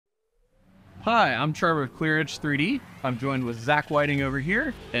Hi, I'm Trevor with ClearEdge 3D. I'm joined with Zach Whiting over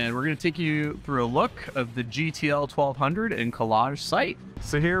here, and we're going to take you through a look of the GTL-1200 in Collage Site.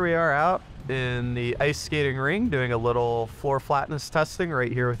 So here we are out in the ice skating ring doing a little floor flatness testing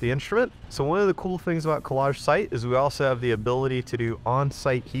right here with the instrument. So one of the cool things about Collage Site is we also have the ability to do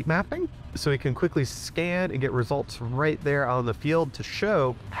on-site heat mapping. So we can quickly scan and get results right there on the field to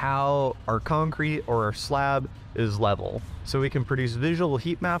show how our concrete or our slab is level. So we can produce visual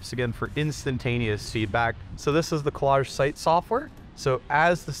heat maps again for instantaneous feedback. So this is the Collage Site software. So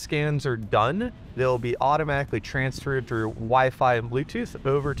as the scans are done, they'll be automatically transferred through Wi-Fi and Bluetooth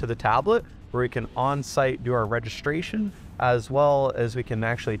over to the tablet, where we can on-site do our registration, as well as we can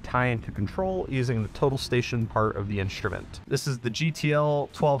actually tie into control using the total station part of the instrument. This is the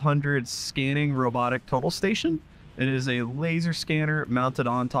GTL-1200 scanning robotic total station. It is a laser scanner mounted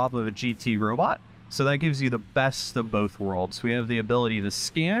on top of a GT robot. So that gives you the best of both worlds. We have the ability to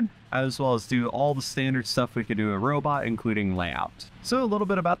scan, as well as do all the standard stuff we could do in a robot, including layout. So a little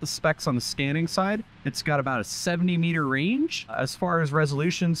bit about the specs on the scanning side. It's got about a 70-meter range. As far as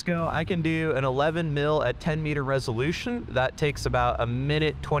resolutions go, I can do an 11 mil at 10-meter resolution. That takes about 1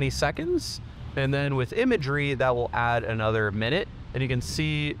 minute 20 seconds. And then with imagery, that will add another minute. And you can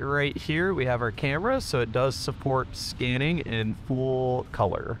see right here, we have our camera, so it does support scanning in full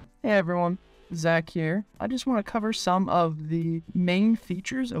color. Hey everyone, Zach here. I just want to cover some of the main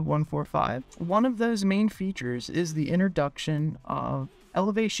features of 145. One of those main features is the introduction of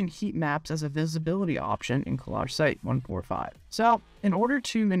elevation heat maps as a visibility option in Collage Site 145. So in order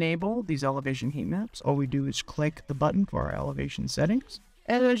to enable these elevation heat maps, all we do is click the button for our elevation settings.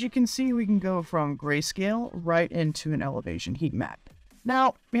 And as you can see, we can go from grayscale right into an elevation heat map.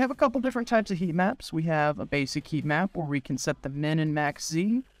 Now, we have a couple different types of heat maps. We have a basic heat map where we can set the min and max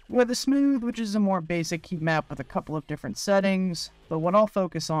Z. With a smooth, which is a more basic heat map with a couple of different settings, but what I'll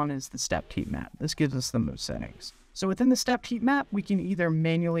focus on is the stepped heat map. This gives us the most settings. So within the stepped heat map, we can either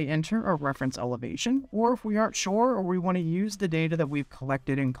manually enter a reference elevation, or if we aren't sure or we want to use the data that we've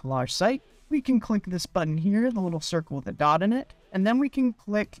collected in Collage Site, we can click this button here, the little circle with a dot in it, and then we can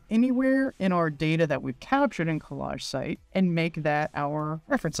click anywhere in our data that we've captured in Collage Site and make that our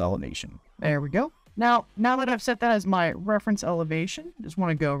reference elevation. There we go. Now that I've set that as my reference elevation, just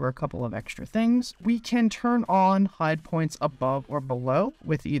want to go over a couple of extra things. We can turn on hide points above or below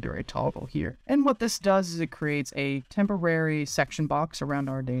with either a toggle here. And what this does is it creates a temporary section box around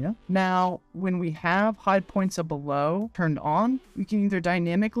our data. Now, when we have hide points below turned on, we can either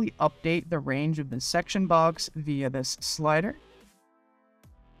dynamically update the range of the section box via this slider,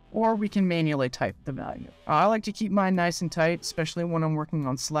 or we can manually type the value. I like to keep mine nice and tight, especially when I'm working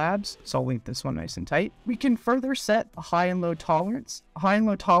on slabs, so I'll leave this one nice and tight. We can further set a high and low tolerance. A high and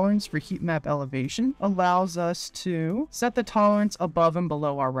low tolerance for heat map elevation allows us to set the tolerance above and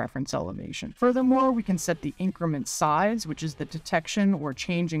below our reference elevation. Furthermore, we can set the increment size, which is the detection or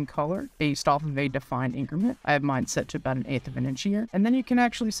change in color based off of a defined increment. I have mine set to about 1/8 of an inch here. And then you can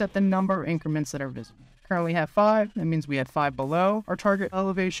actually set the number of increments that are visible. Currently have 5. That means we have 5 below our target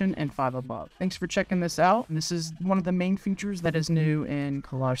elevation and 5 above. Thanks for checking this out. This is one of the main features that is new in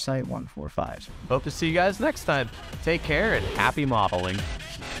Collage Site 145. Hope to see you guys next time. Take care and happy modeling.